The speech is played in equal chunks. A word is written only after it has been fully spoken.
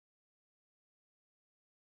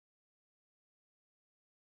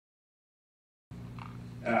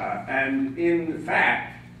And in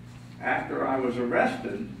fact, after I was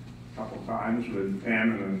arrested a couple times with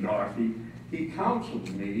Ammon and Dorothy, he counseled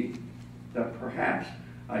me that perhaps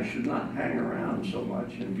I should not hang around so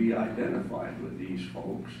much and be identified with these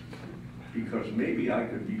folks, because maybe I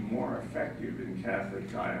could be more effective in Catholic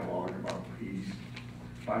dialogue about peace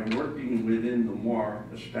by working within the more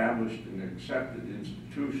established and accepted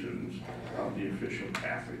institutions of the official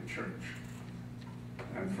Catholic Church.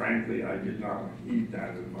 And frankly, I did not heed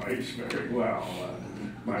that advice very well.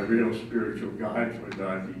 My real spiritual guides were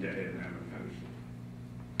Dorothy Day and Ammon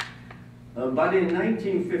Henderson. But in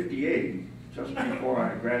 1958, just before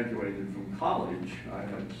I graduated from college, I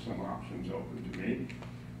had some options open to me.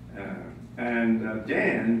 And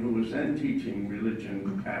Dan, who was then teaching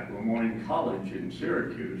religion at Lemoyne College in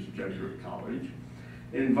Syracuse, Jesuit College,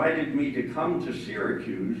 invited me to come to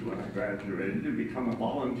Syracuse when I graduated to become a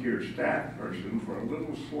volunteer staff person for a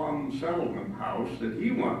little slum settlement house that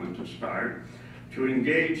he wanted to start to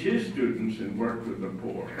engage his students in work with the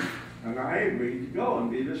poor. And I agreed to go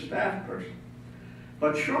and be the staff person.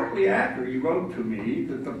 But shortly after, he wrote to me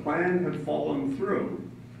that the plan had fallen through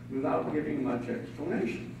without giving much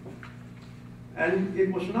explanation. And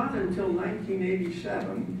it was not until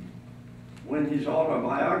 1987, when his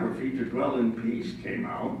autobiography, To Dwell in Peace, came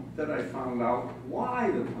out, that I found out why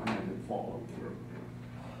the plan had fallen through.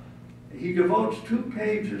 He devotes 2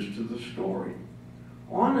 pages to the story.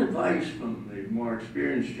 On advice from the more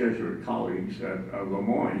experienced Jesuit colleagues at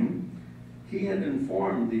Lemoyne, he had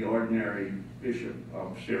informed the ordinary Bishop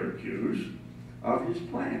of Syracuse of his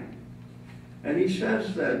plan. And he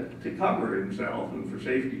says that to cover himself and for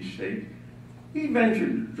safety's sake, he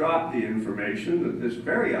ventured to drop the information that this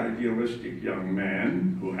very idealistic young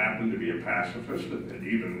man, who happened to be a pacifist and had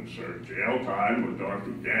even served jail time with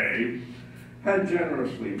Dorothy Day, had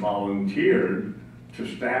generously volunteered to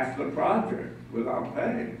staff the project without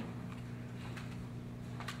pay.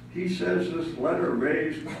 He says this letter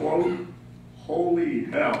raised, quote, holy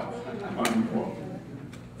hell, unquote.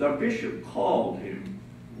 The bishop called him,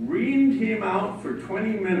 reamed him out for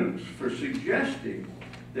 20 minutes for suggesting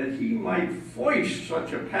that he might foist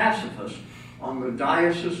such a pacifist on the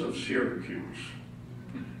Diocese of Syracuse.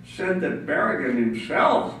 Said that Berrigan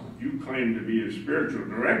himself, you claim to be a spiritual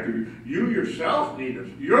director, you yourself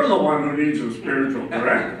you're the one who needs a spiritual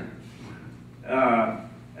director.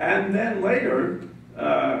 And then later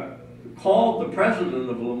called the president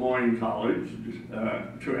of Lemoyne College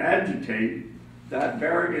to agitate that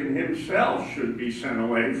Berrigan himself should be sent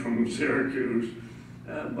away from Syracuse,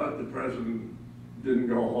 but the president didn't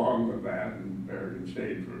go along with that, and Berrigan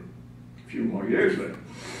stayed for a few more years there.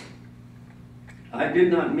 I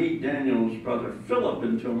did not meet Daniel's brother Philip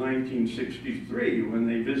until 1963, when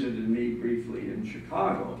they visited me briefly in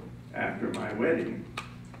Chicago after my wedding.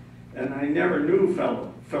 And I never knew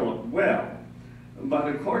Philip well, but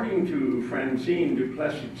according to Francine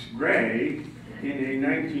Duplessis Gray, in a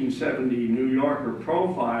 1970 New Yorker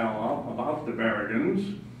profile about the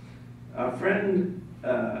Berrigans, a friend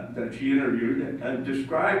that she interviewed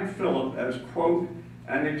described Philip as, quote,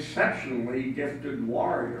 an exceptionally gifted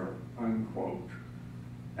warrior, unquote,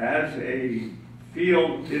 as in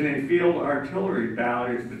a field artillery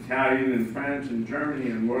battalion in France and Germany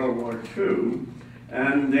in World War II,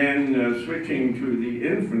 and then switching to the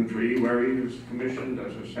infantry, where he was commissioned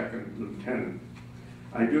as a second lieutenant.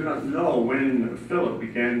 I do not know when Philip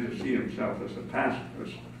began to see himself as a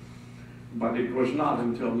pacifist, but it was not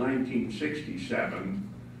until 1967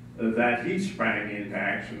 that he sprang into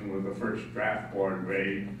action with the first draft board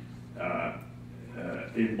raid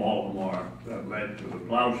in Baltimore that led to the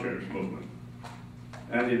Plowshares movement.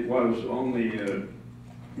 And it was only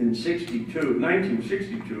in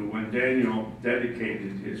 1962, when Daniel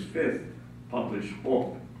dedicated his 5th published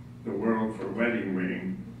book, The World for Wedding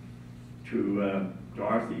Ring, to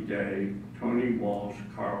Dorothy Day, Tony Walsh,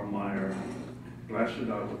 Karl Meyers, blessed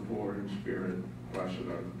are the poor in spirit, blessed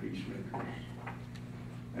are the peacemakers.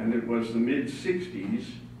 And it was the mid-60s,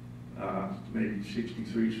 maybe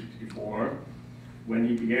 63, 64, when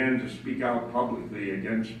he began to speak out publicly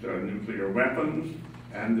against nuclear weapons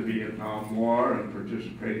and the Vietnam War, and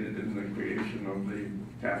participated in the creation of the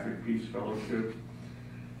Catholic Peace Fellowship.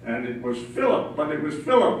 And it was Philip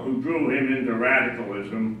who drew him into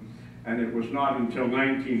radicalism, and it was not until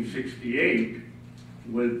 1968,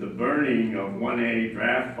 with the burning of 1A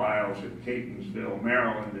draft files at Catonsville,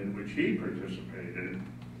 Maryland, in which he participated,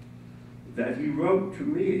 that he wrote to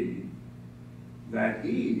me that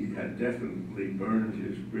he had definitely burned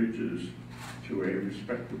his bridges to a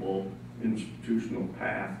respectable institutional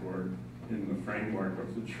path or in the framework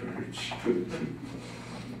of the church.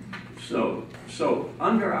 So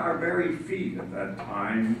under our very feet at that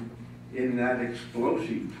time, in that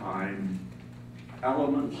explosive time,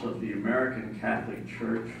 elements of the American Catholic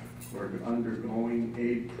Church were undergoing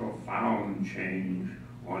a profound change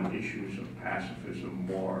on issues of pacifism,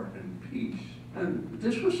 war, and peace. And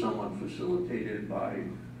this was somewhat facilitated by,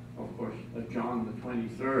 of course, John the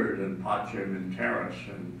 23rd and Pacem in Terris,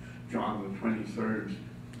 and John the 23rd's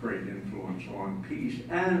great influence on peace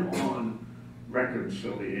and on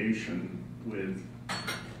reconciliation with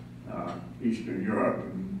Eastern Europe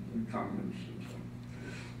and communists and so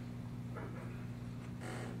on.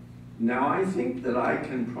 Now, I think that I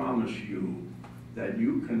can promise you that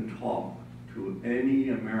you can talk to any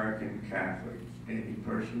American Catholic, any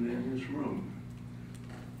person in this room,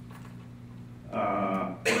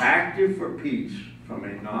 active for peace from a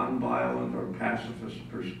nonviolent or pacifist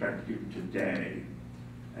perspective today,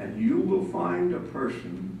 and you will find a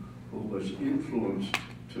person who was influenced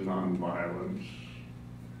to nonviolence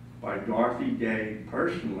by Dorothy Day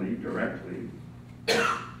personally, directly,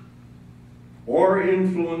 or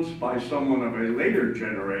influenced by someone of a later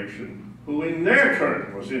generation who in their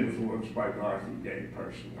turn was influenced by Dorothy Day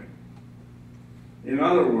personally. In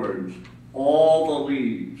other words, all the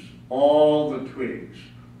leaves, all the twigs,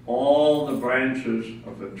 all the branches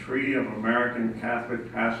of the tree of American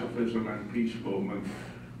Catholic pacifism and peace movement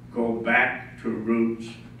go back to roots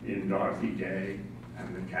in Dorothy Day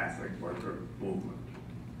and the Catholic worker movement.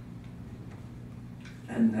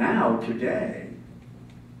 And now, today,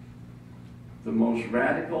 the most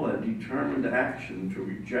radical and determined action to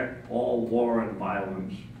reject all war and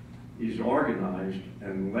violence is organized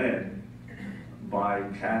and led by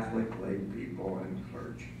Catholic lay people and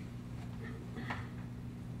clergy.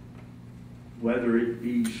 Whether it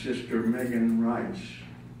be Sister Megan Rice,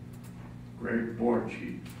 Greg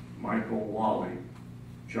Borchi, Michael Wally,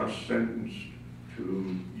 just sentenced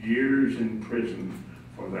to years in prison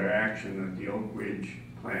for their action at the Oak Ridge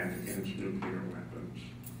plant against nuclear weapons,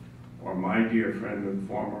 or my dear friend and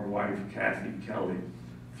former wife, Kathy Kelly,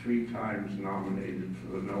 3 times nominated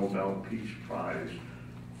for the Nobel Peace Prize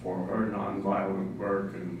for her nonviolent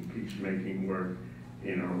work and peacemaking work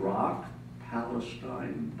in Iraq,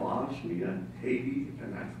 Palestine, Bosnia, Haiti,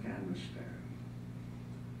 and Afghanistan.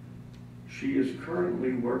 She is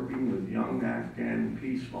currently working with young Afghan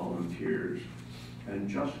peace volunteers and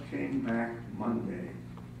just came back Monday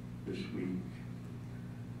this week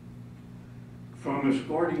from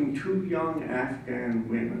escorting 2 young Afghan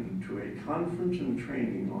women to a conference and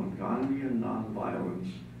training on Gandhian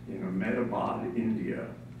nonviolence in Ahmedabad, India,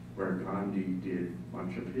 where Gandhi did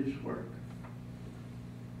much of his work.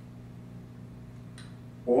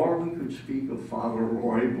 Or we could speak of Father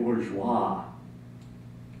Roy Bourgeois,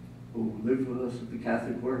 who lived with us at the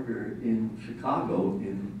Catholic Worker in Chicago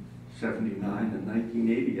in '79 and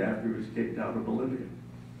 1980 after he was kicked out of Bolivia,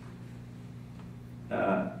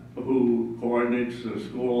 who coordinates the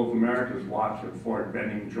School of America's Watch at Fort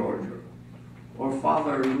Benning, Georgia. Or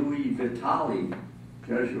Father Louis Vitali,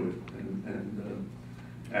 Jesuit, and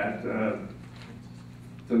at the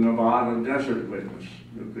Nevada Desert Witness,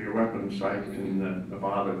 nuclear weapons site in the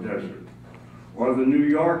Nevada desert. Or the New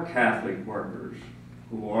York Catholic Workers,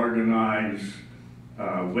 who organize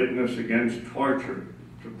Witness Against Torture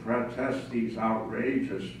to protest these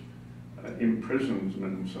outrageous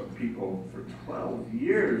imprisonments of people for 12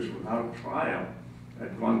 years without trial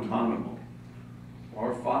at Guantanamo.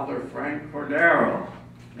 Or Father Frank Cordero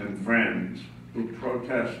and friends who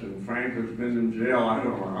protest, and Frank has been in jail, I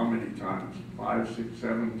don't know how many times, 5, 6,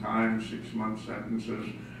 7 times, 6-month sentences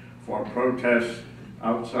for protests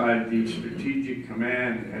outside the Strategic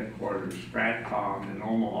Command Headquarters, STRATCOM, in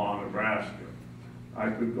Omaha, Nebraska. I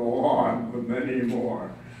could go on with many more.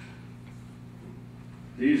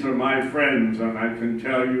 These are my friends, and I can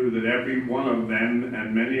tell you that every one of them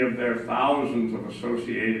and many of their thousands of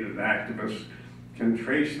associated activists can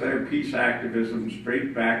trace their peace activism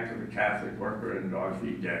straight back to the Catholic Worker and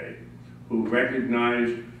Dorothy Day, who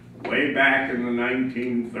recognized way back in the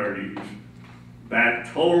 1930s that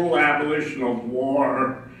total abolition of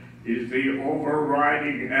war is the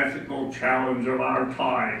overriding ethical challenge of our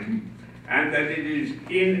time, and that it is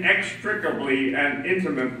inextricably and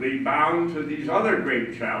intimately bound to these other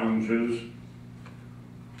great challenges: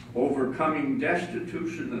 overcoming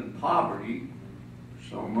destitution and poverty,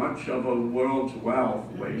 so much of the world's wealth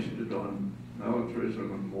wasted on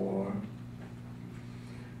militarism and war,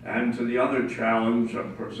 and to the other challenge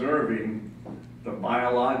of preserving the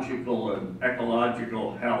biological and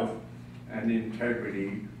ecological health and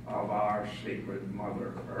integrity of our sacred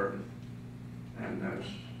Mother Earth. And as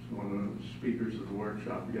one of the speakers of the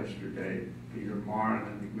workshop yesterday, Peter Marn,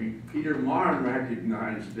 and Peter Marn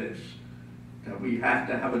recognized this, that we have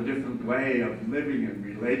to have a different way of living and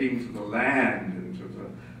relating to the land and to the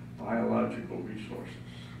biological resources.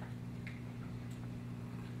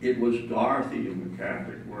 It was Dorothy and the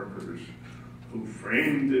Catholic workers who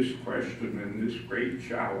framed this question and this great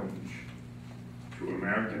challenge to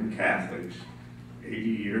American Catholics 80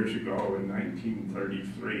 years ago in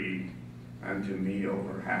 1933, and to me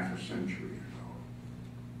over half a century ago.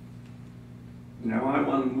 Now I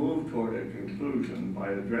want to move toward a conclusion by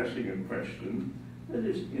addressing a question that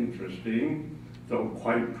is interesting, though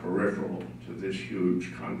quite peripheral to this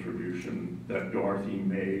huge contribution that Dorothy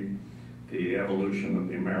made to the evolution of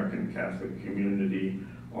the American Catholic community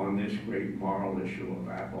on this great moral issue of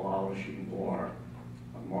abolishing war,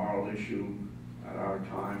 a moral issue at our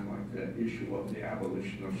time like the issue of the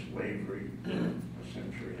abolition of slavery a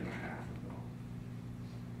century and a half ago.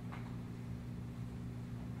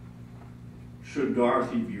 Should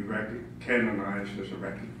Dorothy be canonized as a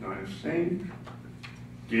recognized saint?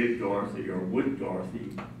 Did Dorothy, or would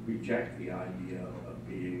Dorothy, reject the idea of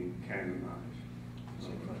being canonized?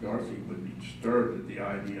 Dorothy would be disturbed at the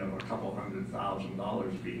idea of a couple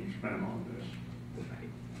 $100,000 being spent on this.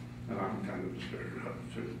 And I'm kind of disturbed about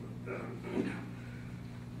it too.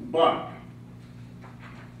 But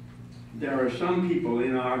there are some people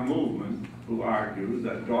in our movement who argue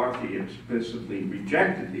that Dorothy explicitly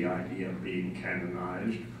rejected the idea of being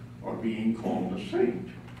canonized or being called a saint,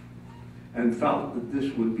 and felt that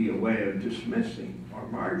this would be a way of dismissing or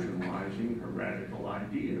marginalizing her radical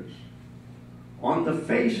ideas. On the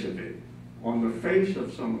face of it, on the face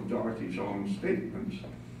of some of Dorothy's own statements,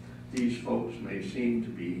 these folks may seem to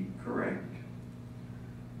be correct.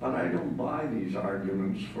 But I don't buy these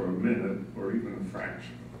arguments for a minute or even a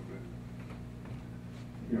fraction of a minute.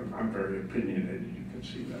 You know, I'm very opinionated, you can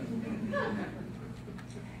see that.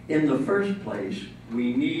 In the first place,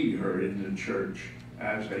 we need her in the church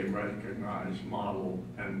as a recognized model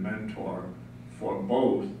and mentor for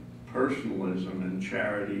both personalism and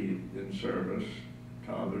charity in service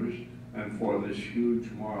to others, and for this huge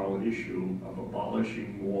moral issue of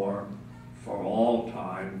abolishing war for all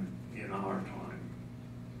time in our time.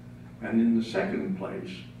 And in the second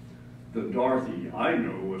place, the Dorothy I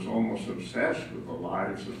knew was almost obsessed with the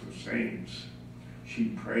lives of the saints. She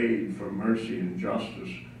prayed for mercy and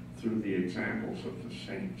justice through the examples of the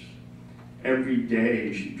saints. Every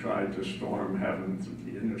day she tried to storm heaven through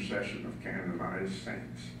the intercession of canonized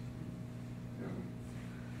saints.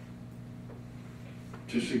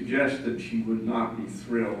 To suggest that she would not be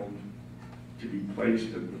thrilled to be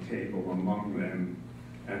placed at the table among them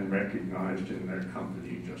and recognized in their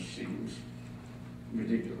company just seems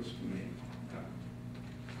ridiculous to me.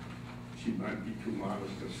 She might be too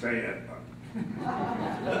modest to say it,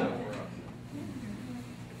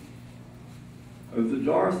 but the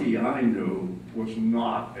Dorothy I knew was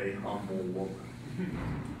not a humble woman.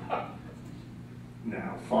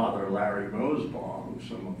 Now, Father Larry Rosebaugh, who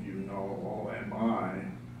some of you know, OMI,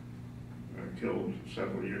 killed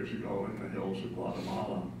several years ago in the hills of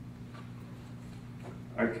Guatemala,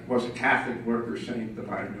 was a Catholic worker saint that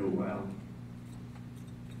I knew well.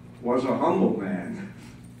 Was a humble man,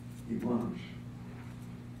 he was.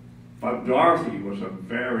 But Dorothy was a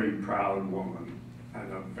very proud woman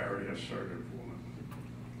and a very assertive woman.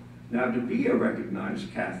 Now, to be a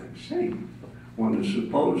recognized Catholic saint, one is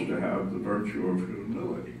supposed to have the virtue of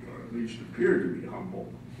humility, or at least appear to be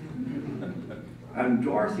humble. And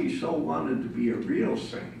Dorothy so wanted to be a real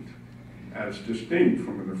saint, as distinct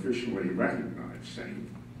from an officially recognized saint.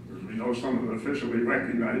 Because we know some of the officially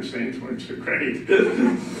recognized saints weren't so great.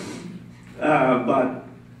 But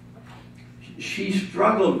she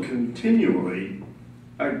struggled continually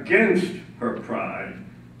against her pride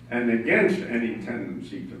and against any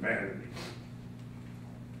tendency to vanity,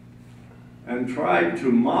 and tried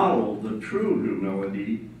to model the true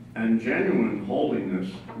humility and genuine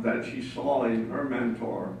holiness that she saw in her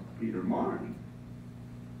mentor, Peter Marn.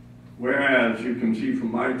 Whereas, you can see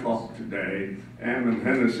from my talk today, Ann and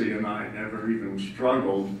Hennessy and I never even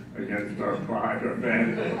struggled against our pride or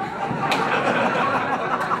vanity.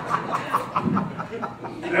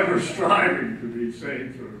 Never striving to be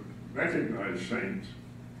saints or recognized saints,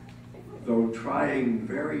 though trying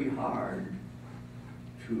very hard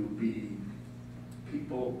to be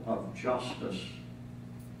people of justice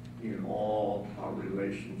in all our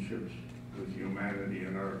relationships with humanity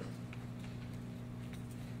and earth.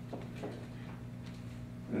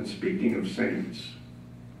 And speaking of saints,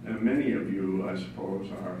 and many of you, I suppose,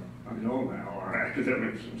 I know now, are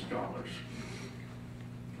academics and scholars.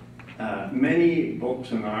 Many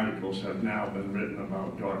books and articles have now been written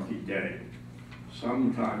about Dorothy Day.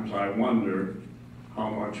 Sometimes I wonder how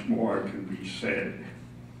much more can be said.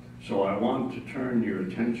 So I want to turn your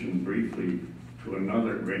attention briefly to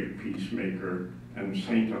another great peacemaker and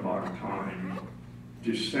saint of our time,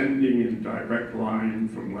 descending in direct line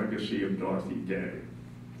from legacy of Dorothy Day.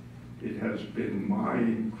 It has been my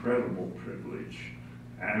incredible privilege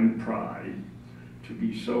and pride to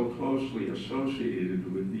be so closely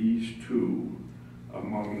associated with these two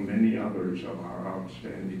among many others of our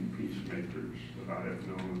outstanding peacemakers that I have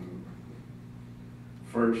known.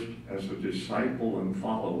 First, as a disciple and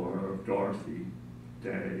follower of Dorothy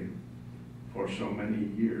Day for so many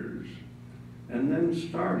years, and then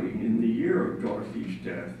starting in the year of Dorothy's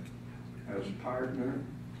death as partner,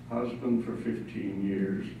 husband for 15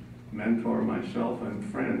 years, mentor myself, and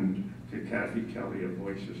friend to Kathy Kelly of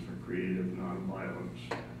Voices for Creative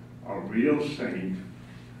Nonviolence. A real saint,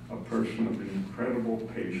 a person of incredible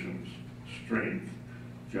patience, strength,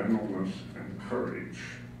 gentleness, and courage.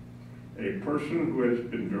 A person who has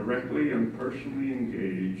been directly and personally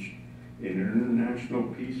engaged in international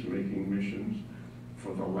peacemaking missions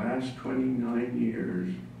for the last 29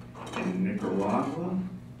 years in Nicaragua,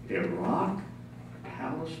 Iraq,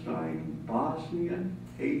 Palestine, Bosnia,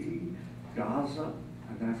 Haiti, Gaza,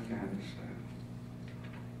 and Afghanistan.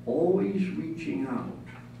 Always reaching out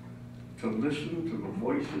to listen to the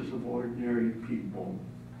voices of ordinary people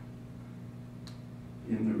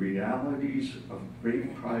in the realities of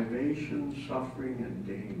great privation, suffering, and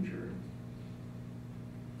danger.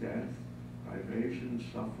 Death, privation,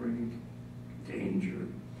 suffering, danger.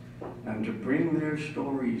 And to bring their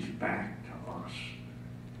stories back to us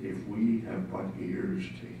if we have but ears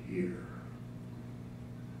to hear.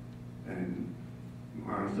 And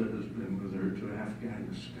Martha has been with her to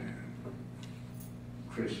Afghanistan.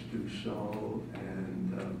 Chris Dussault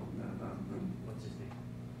and what's his name?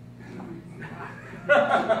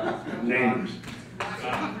 Names.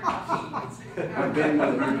 I've been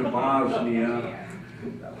with her to Bosnia.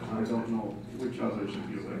 I don't know which others of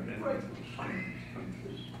you have been with those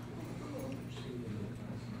countries.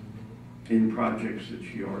 In projects that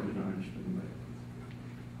she organized and led.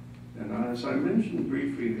 And as I mentioned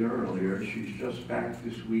briefly earlier, she's just back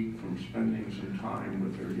this week from spending some time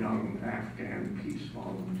with her young Afghan peace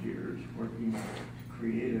volunteers, working to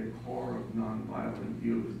create a core of nonviolent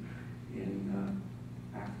youth in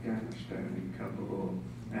Afghanistan, in Kabul,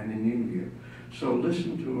 and in India. So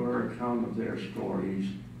listen to her account of their stories.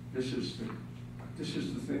 This is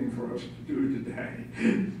the thing for us to do today,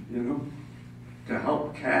 you know, to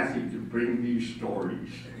help Kathy to bring these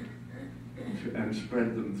stories and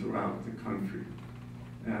spread them throughout the country.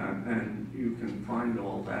 And you can find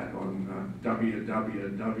all that on www.bcnv.org.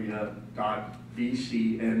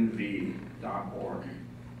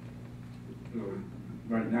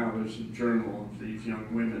 Right now there's a journal of these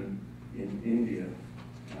young women in India.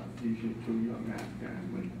 These are two young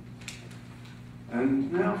Afghan women.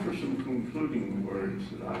 And now for some concluding words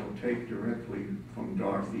that I will take directly from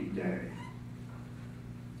Dorothy Day.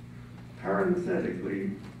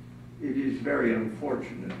 Parenthetically, it is very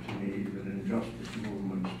unfortunate to me that in justice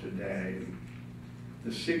movements today,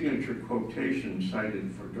 the signature quotation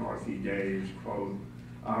cited for Dorothy Day is, quote,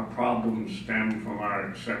 "Our problems stem from our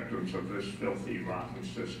acceptance of this filthy, rotten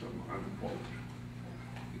system," unquote.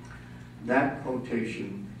 That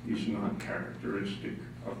quotation is not characteristic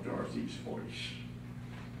of Dorothy's voice,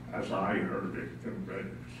 as I heard it and read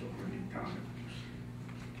it so many times.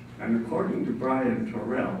 And according to Brian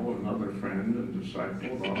Torrell, another friend and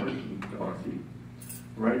disciple of ours and Dorothy,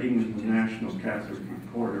 writing in the National Catholic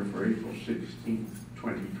Reporter for April 16,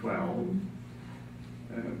 2012,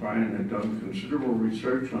 Brian had done considerable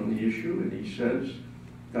research on the issue, and he says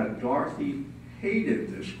that Dorothy hated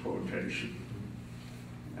this quotation.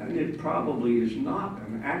 And it probably is not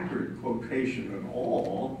an accurate quotation at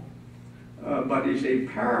all, but is a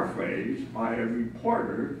paraphrase by a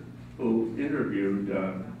reporter who interviewed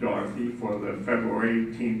Dorothy for the February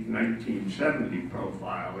 18, 1970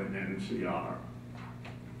 profile in NCR.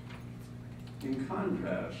 In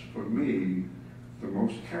contrast, for me, the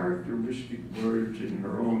most characteristic words in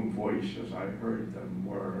her own voice as I heard them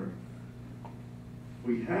were,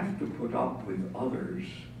 "We have to put up with others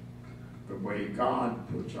the way God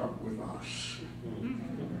puts up with us."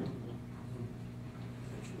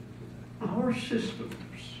 Our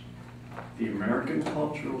systems, the American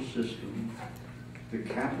cultural system, the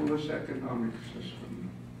capitalist economic system,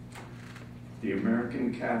 the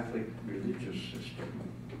American Catholic religious system,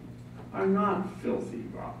 are not filthy,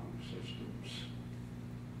 rotten systems.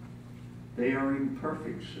 They are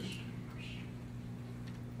imperfect systems,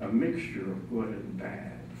 a mixture of good and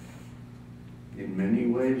bad. in many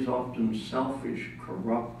ways often selfish,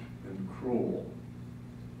 corrupt, and cruel,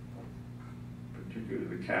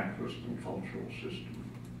 particularly the capitalist and cultural system.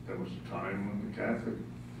 There was a time when the Catholic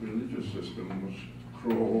religious system was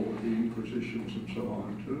cruel with the Inquisitions and so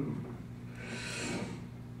on too,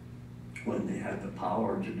 when they had the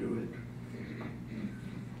power to do it.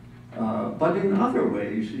 But in other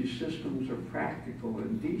ways, these systems are practical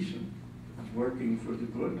and decent, working for the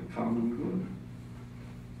good, the common good.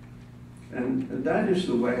 And that is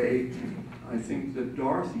the way I think that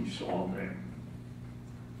Dorothy saw them.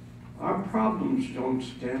 Our problems don't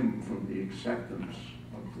stem from the acceptance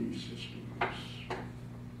of these systems.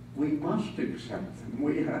 We must accept them.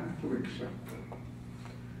 We have to accept them.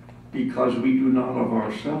 Because we do not of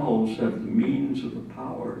ourselves have the means or the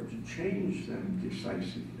power to change them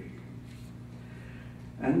decisively.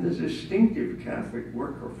 And the distinctive Catholic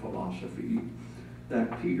worker philosophy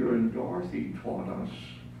that Peter and Dorothy taught us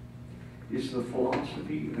is the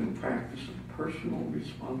philosophy and practice of personal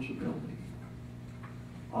responsibility.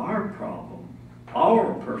 Our problem,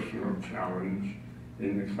 our personal challenge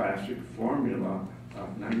in the classic formula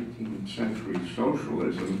of 19th century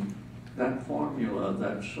socialism, that formula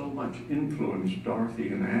that so much influenced Dorothy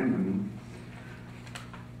and Ammon,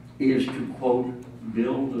 is to, quote,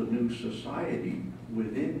 build a new society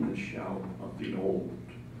within the shell of the old.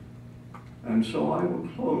 And so I will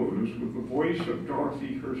close with the voice of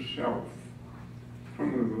Dorothy herself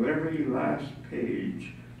from the very last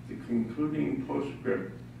page, the concluding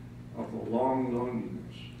postscript of The Long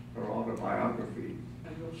Loneliness, her autobiography.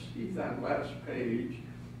 And you'll see that last page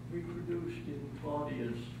reproduced in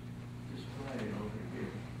Claudia's display over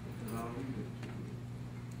here, and I'll read it to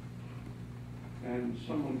you. And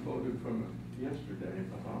someone quoted from it yesterday,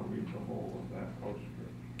 but I'll read the whole of that postscript.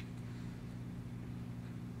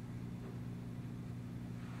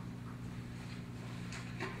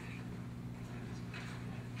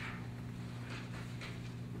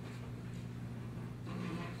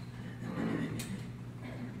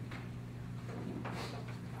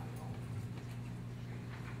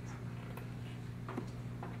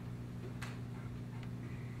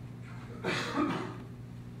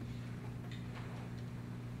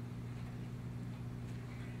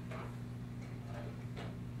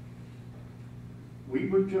 We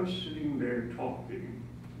were just sitting there talking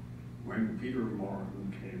when Peter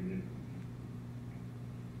Moran came in.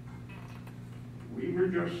 We were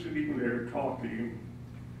just sitting there talking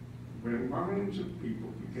when lines of people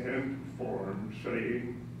began to form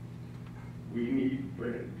saying, "We need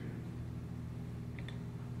bread."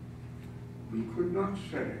 We could not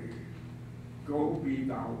say, "Go be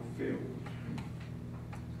thou filled."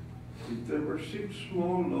 If there were 6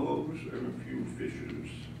 small loaves and a few fishes,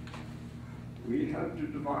 we had to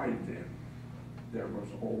divide them. There was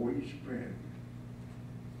always bread.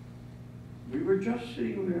 We were just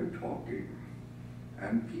sitting there talking,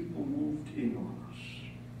 and people moved in on us.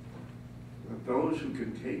 But those who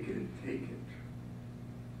can take it, take it.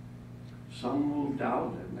 Some moved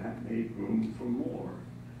out, and that made room for more,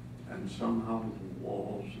 and somehow the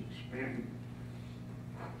walls expanded.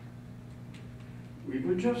 We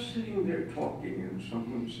were just sitting there talking, and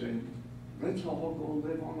someone said, "Let's all go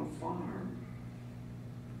live on a farm."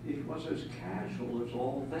 It was as casual as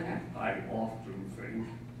all that, I often think.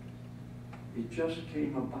 It just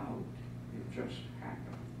came about. It just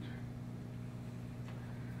happened.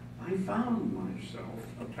 I found myself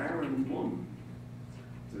a barren woman,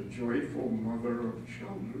 the joyful mother of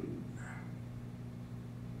children.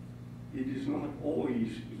 It is not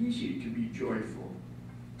always easy to be joyful,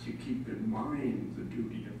 to keep in mind the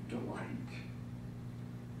duty of delight.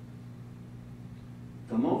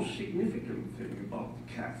 The most significant thing about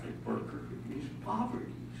the Catholic worker is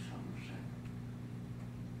poverty, some say.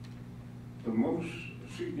 The most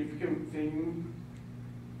significant thing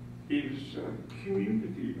is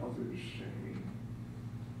community, others say.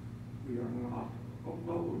 We are not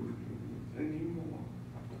alone anymore.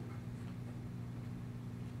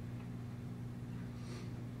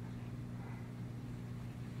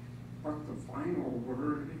 But the final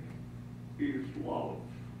word is love.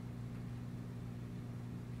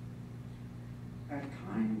 At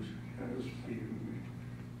times has been,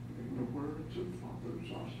 in the words of Father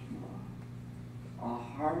Zosima, a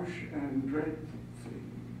harsh and dreadful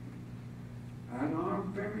thing. And our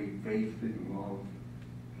very faith in love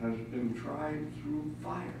has been tried through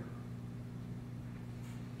fire.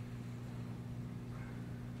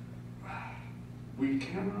 We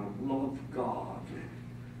cannot love God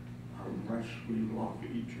unless we love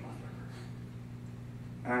each other.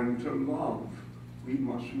 And to love, we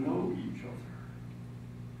must know each other.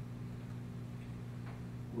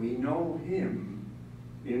 We know Him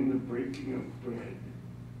in the breaking of bread.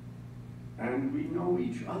 And we know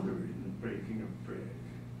each other in the breaking of bread.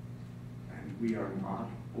 And we are not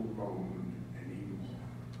alone anymore.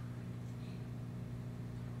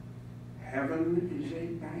 Heaven is a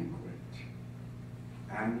banquet,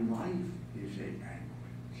 and life is a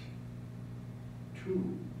banquet,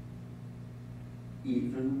 too,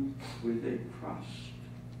 even with a crust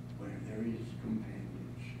where there is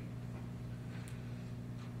companionship.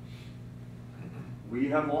 We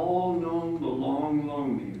have all known the long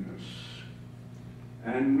loneliness,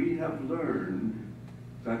 and we have learned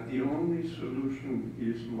that the only solution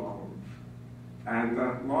is love, and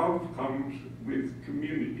that love comes with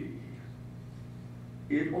community.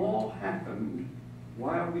 It all happened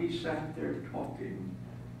while we sat there talking,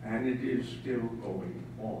 and it is still going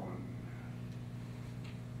on.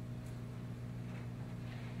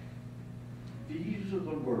 These are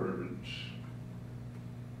the words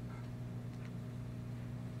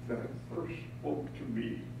that first spoke to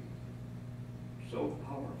me so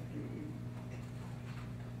powerfully.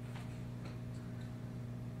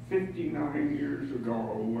 59 years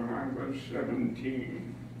ago, when I was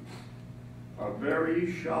 17, a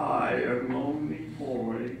very shy and lonely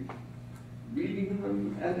boy, reading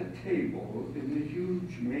them at a table in the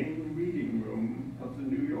huge main reading room of the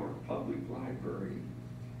New York Public Library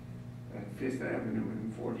at 5th Avenue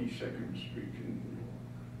and 42nd Street in New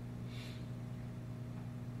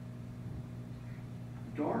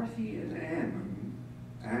York. Dorothy and Ammon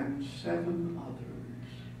and 7 others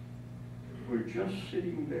were just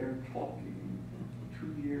sitting there talking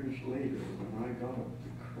 2 years later when I got up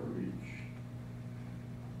the courage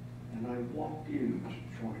and I walked in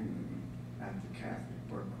to join them at the Catholic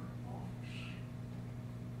Worker office.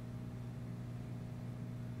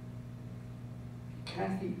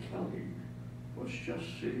 Kathy Kelly was just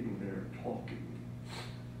sitting there talking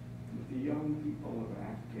with the young people of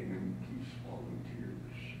Afghan and peace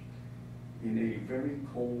volunteers in a very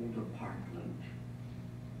cold apartment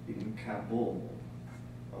in Kabul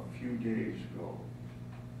a few days ago.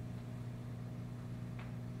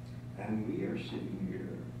 And we are sitting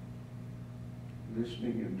here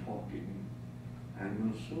listening and talking, and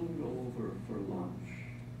we'll soon go over for lunch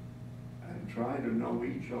and try to know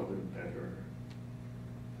each other better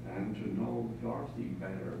and to know Dorothy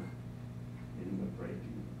better in the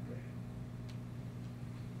breaking